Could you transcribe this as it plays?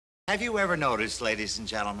Have you ever noticed, ladies and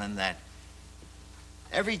gentlemen, that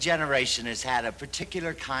every generation has had a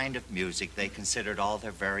particular kind of music they considered all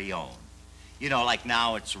their very own? You know, like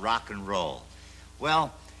now it's rock and roll.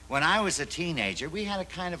 Well, when I was a teenager, we had a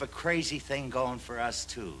kind of a crazy thing going for us,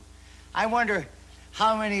 too. I wonder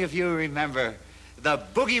how many of you remember the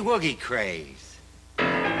boogie woogie craze?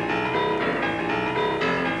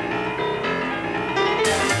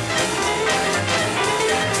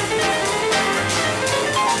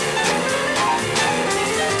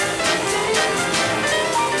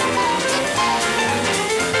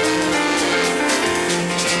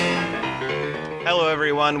 Hello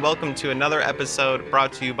everyone, welcome to another episode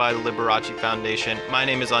brought to you by the Liberace Foundation. My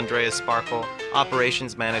name is Andreas Sparkle,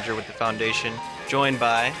 Operations Manager with the Foundation, joined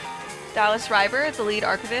by Dallas Reiber, the lead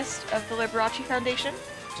archivist of the Liberace Foundation.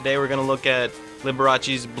 Today we're going to look at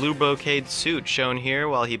Liberace's Blue Brocade suit shown here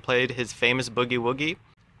while he played his famous Boogie Woogie,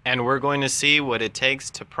 and we're going to see what it takes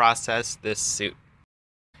to process this suit.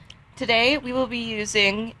 Today we will be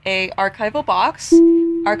using a archival box,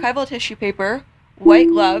 archival tissue paper, white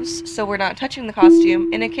gloves so we're not touching the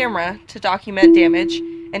costume, and a camera to document damage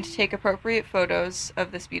and to take appropriate photos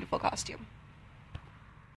of this beautiful costume.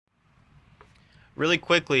 Really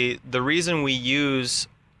quickly, the reason we use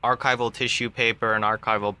archival tissue paper and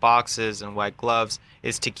archival boxes and white gloves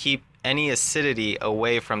is to keep any acidity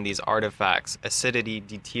away from these artifacts. Acidity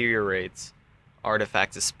deteriorates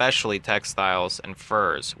artifacts, especially textiles and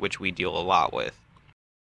furs, which we deal a lot with.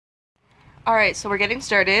 Alright, so we're getting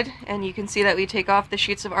started, and you can see that we take off the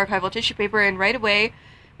sheets of archival tissue paper, and right away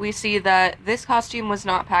we see that this costume was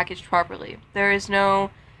not packaged properly. There is no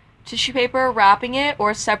tissue paper wrapping it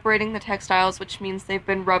or separating the textiles, which means they've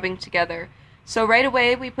been rubbing together. So right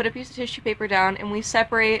away we put a piece of tissue paper down and we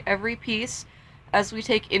separate every piece as we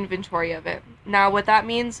take inventory of it. Now what that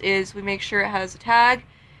means is we make sure it has a tag,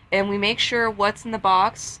 and we make sure what's in the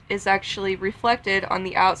box is actually reflected on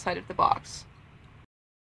the outside of the box.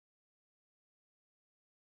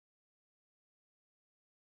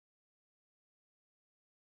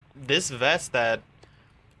 This vest that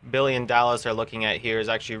Billy and Dallas are looking at here is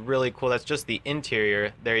actually really cool. That's just the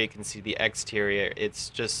interior. There you can see the exterior. It's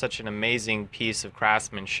just such an amazing piece of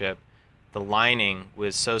craftsmanship. The lining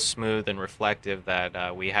was so smooth and reflective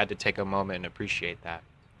that we had to take a moment and appreciate that.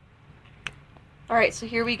 Alright, so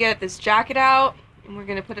here we get this jacket out, and we're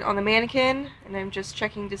going to put it on the mannequin, and I'm just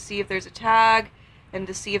checking to see if there's a tag and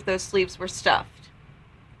to see if those sleeves were stuffed.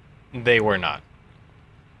 They were not.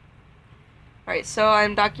 Alright, so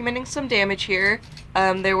I'm documenting some damage here.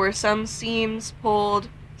 There were some seams pulled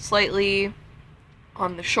slightly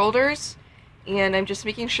on the shoulders, and I'm just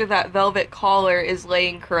making sure that velvet collar is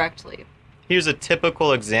laying correctly. Here's a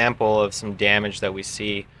typical example of some damage that we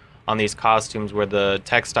see on these costumes where the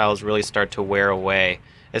textiles really start to wear away,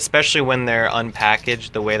 especially when they're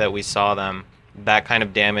unpackaged the way that we saw them. That kind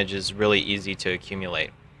of damage is really easy to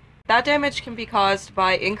accumulate. That damage can be caused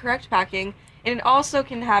by incorrect packing, and it also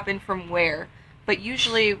can happen from wear. But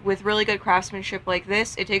usually, with really good craftsmanship like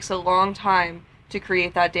this, it takes a long time to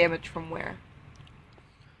create that damage from wear.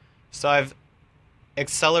 So I've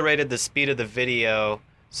accelerated the speed of the video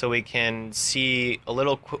so we can see a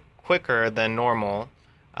little quicker than normal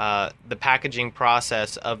the packaging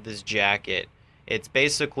process of this jacket. It's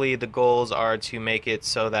basically, the goals are to make it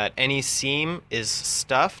so that any seam is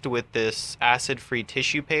stuffed with this acid-free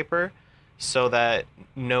tissue paper so that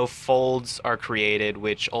no folds are created,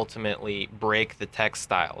 which ultimately break the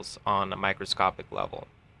textiles on a microscopic level.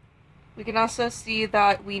 We can also see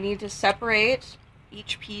that we need to separate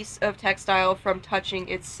each piece of textile from touching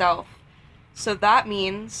itself. So that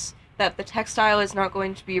means that the textile is not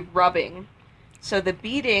going to be rubbing. So the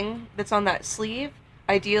beading that's on that sleeve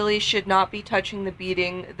ideally should not be touching the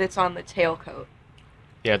beading that's on the tailcoat.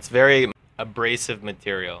 Yeah, it's very abrasive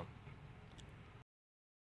material.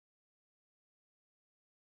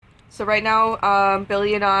 So right now,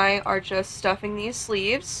 Billy and I are just stuffing these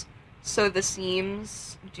sleeves so the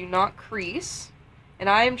seams do not crease. And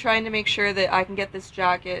I am trying to make sure that I can get this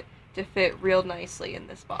jacket to fit real nicely in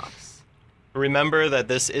this box. Remember that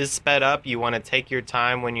this is sped up. You want to take your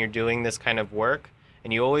time when you're doing this kind of work,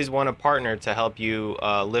 and you always want a partner to help you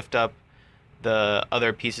lift up the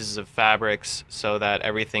other pieces of fabrics so that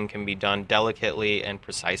everything can be done delicately and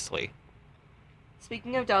precisely.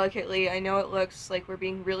 Speaking of delicately, I know it looks like we're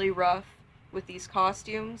being really rough with these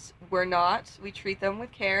costumes. We're not. We treat them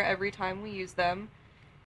with care every time we use them.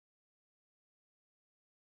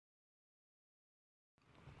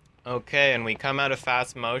 Okay, and we come out of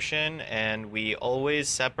fast motion, and we always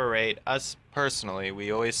separate, us personally,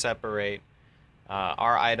 we always separate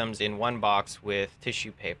our items in one box with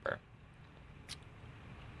tissue paper.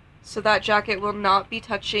 So that jacket will not be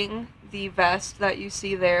touching the vest that you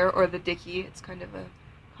see there, or the dicky. It's kind of a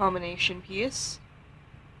combination piece.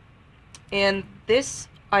 And this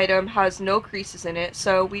item has no creases in it,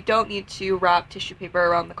 so we don't need to wrap tissue paper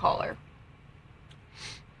around the collar.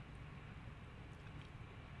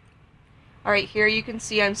 Alright, here you can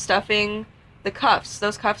see I'm stuffing the cuffs.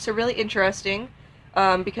 Those cuffs are really interesting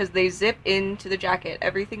because they zip into the jacket.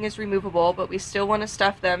 Everything is removable, but we still want to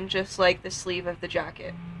stuff them just like the sleeve of the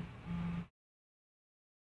jacket.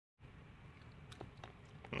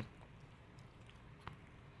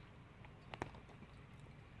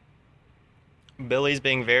 Billy's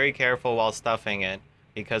being very careful while stuffing it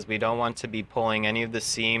because we don't want to be pulling any of the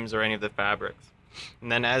seams or any of the fabrics.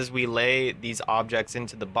 And then as we lay these objects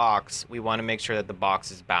into the box, we want to make sure that the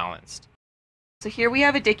box is balanced. So here we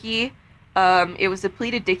have a dicky. It was a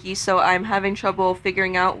pleated dicky, so I'm having trouble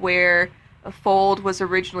figuring out where a fold was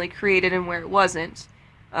originally created and where it wasn't.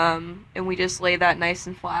 And we just lay that nice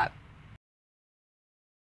and flat.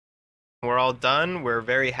 We're all done. We're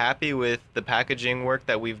very happy with the packaging work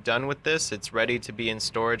that we've done with this. It's ready to be in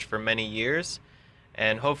storage for many years.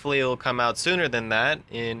 And hopefully it'll come out sooner than that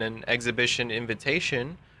in an exhibition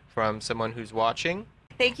invitation from someone who's watching.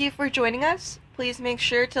 Thank you for joining us. Please make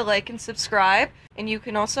sure to like and subscribe. And you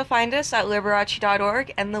can also find us at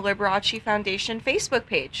Liberace.org and the Liberace Foundation Facebook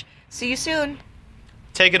page. See you soon.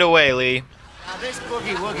 Take it away, Lee. Now this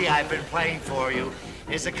boogie woogie I've been playing for you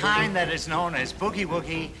is a kind that is known as boogie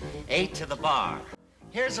woogie 8 to the bar.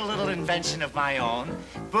 Here's a little invention of my own,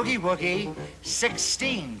 boogie woogie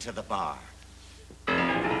 16 to the bar.